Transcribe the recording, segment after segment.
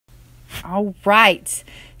All right.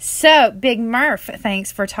 So, Big Murph,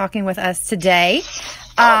 thanks for talking with us today.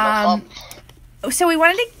 No problem. So we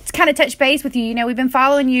wanted to kind of touch base with you. You know, we've been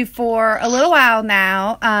following you for a little while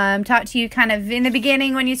now. Talked to you kind of in the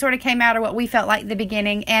beginning when you sort of came out, or what we felt like the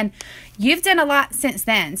beginning, and you've done a lot since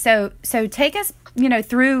then. So take us,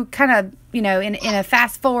 through kind of, in a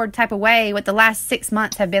fast forward type of way, what the last 6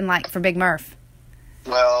 months have been like for Big Murph.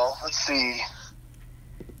 Well, let's see.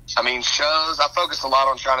 I mean, shows. I focus a lot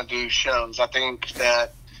on trying to do shows. I think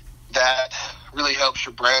that really helps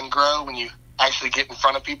your brand grow when you actually get in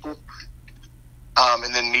front of people.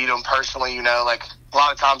 And then meet them personally, like a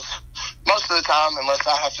lot of times, most of the time, unless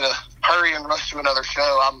I have to hurry and rush to another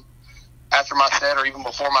show, I'm after my set or even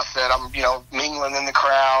before my set, I'm, mingling in the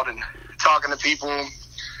crowd and talking to people.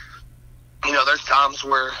 There's times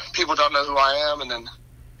where people don't know who I am, and then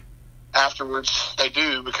afterwards they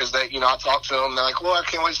do, because they, I talk to them, they're like, well, I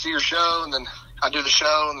can't wait to see your show. And then I do the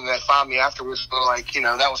show, and then they find me afterwards. They're like,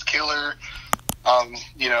 that was killer.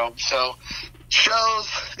 So shows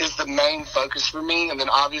is the main focus for me, and then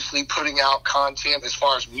obviously putting out content as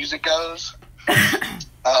far as music goes. I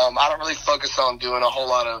don't really focus on doing a whole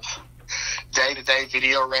lot of day-to-day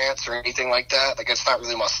video rants or anything like that. Like, it's not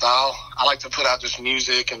really my style. I like to put out just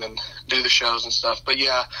music and then do the shows and stuff. But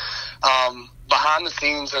yeah, behind the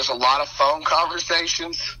scenes, there's a lot of phone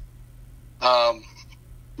conversations.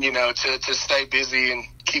 To stay busy and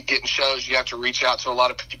keep getting shows, you have to reach out to a lot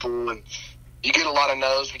of people, and you get a lot of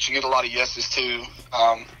no's, but you get a lot of yeses too.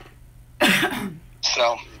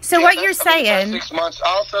 So what you're saying? 6 months. I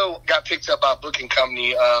also got picked up by a booking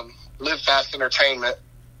company, Live Fast Entertainment,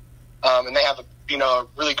 and they have a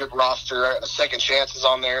really good roster. Second Chance is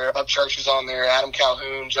on there, Upchurch is on there, Adam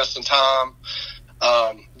Calhoun, Justin Tom,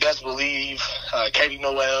 Des Believe, Katie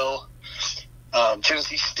Noel,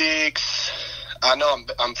 Tennessee Sticks. I know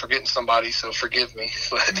I'm forgetting somebody, so forgive me,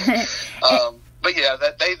 but yeah,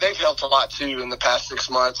 they've helped a lot too in the past 6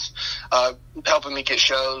 months, helping me get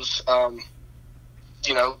shows. So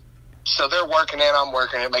they're working and I'm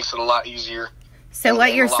working. It makes it a lot easier. So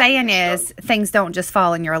what you're saying is things don't just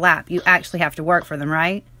fall in your lap. You actually have to work for them,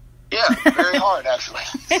 right? Yeah, very hard actually.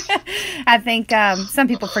 I think some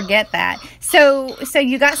people forget that. So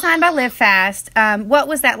you got signed by Live Fast. What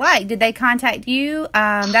was that like? Did they contact you?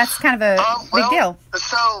 That's kind of a big deal.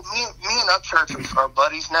 So me and Upchurch are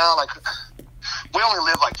buddies now. Like, we only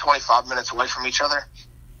live like 25 minutes away from each other.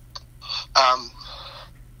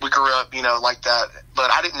 We grew up, like that.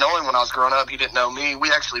 But I didn't know him when I was growing up. He didn't know me.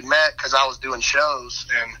 We actually met because I was doing shows,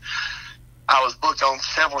 and I was booked on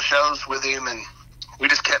several shows with him, and we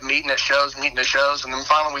just kept meeting at shows, and then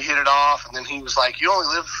finally we hit it off, and then he was like, you only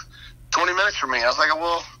live 20 minutes from me. I was like,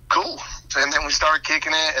 well, cool. And then we started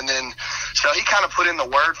kicking it, and then so he kind of put in the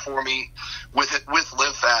word for me with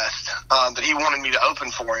Live Fast, that he wanted me to open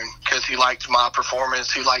for him because he liked my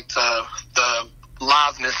performance. He liked the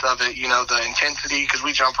liveness of it, the intensity, because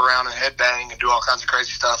we jump around and headbang and do all kinds of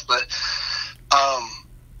crazy stuff. But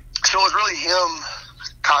so it was really him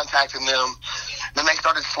contacting them. Then they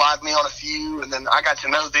started sliding me on a few, and then I got to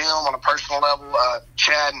know them on a personal level,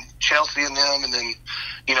 Chad and Chelsea and them, and then,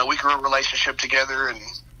 we grew a relationship together, and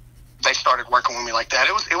they started working with me like that.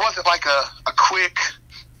 It wasn't like a quick,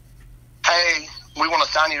 hey, we want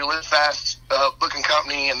to sign you to Live Fast booking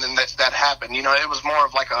company, and then that happened. It was more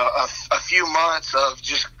of like a few months of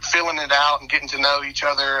just filling it out and getting to know each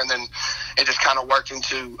other, and then it just kind of worked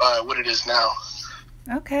into what it is now.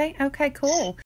 Okay, cool.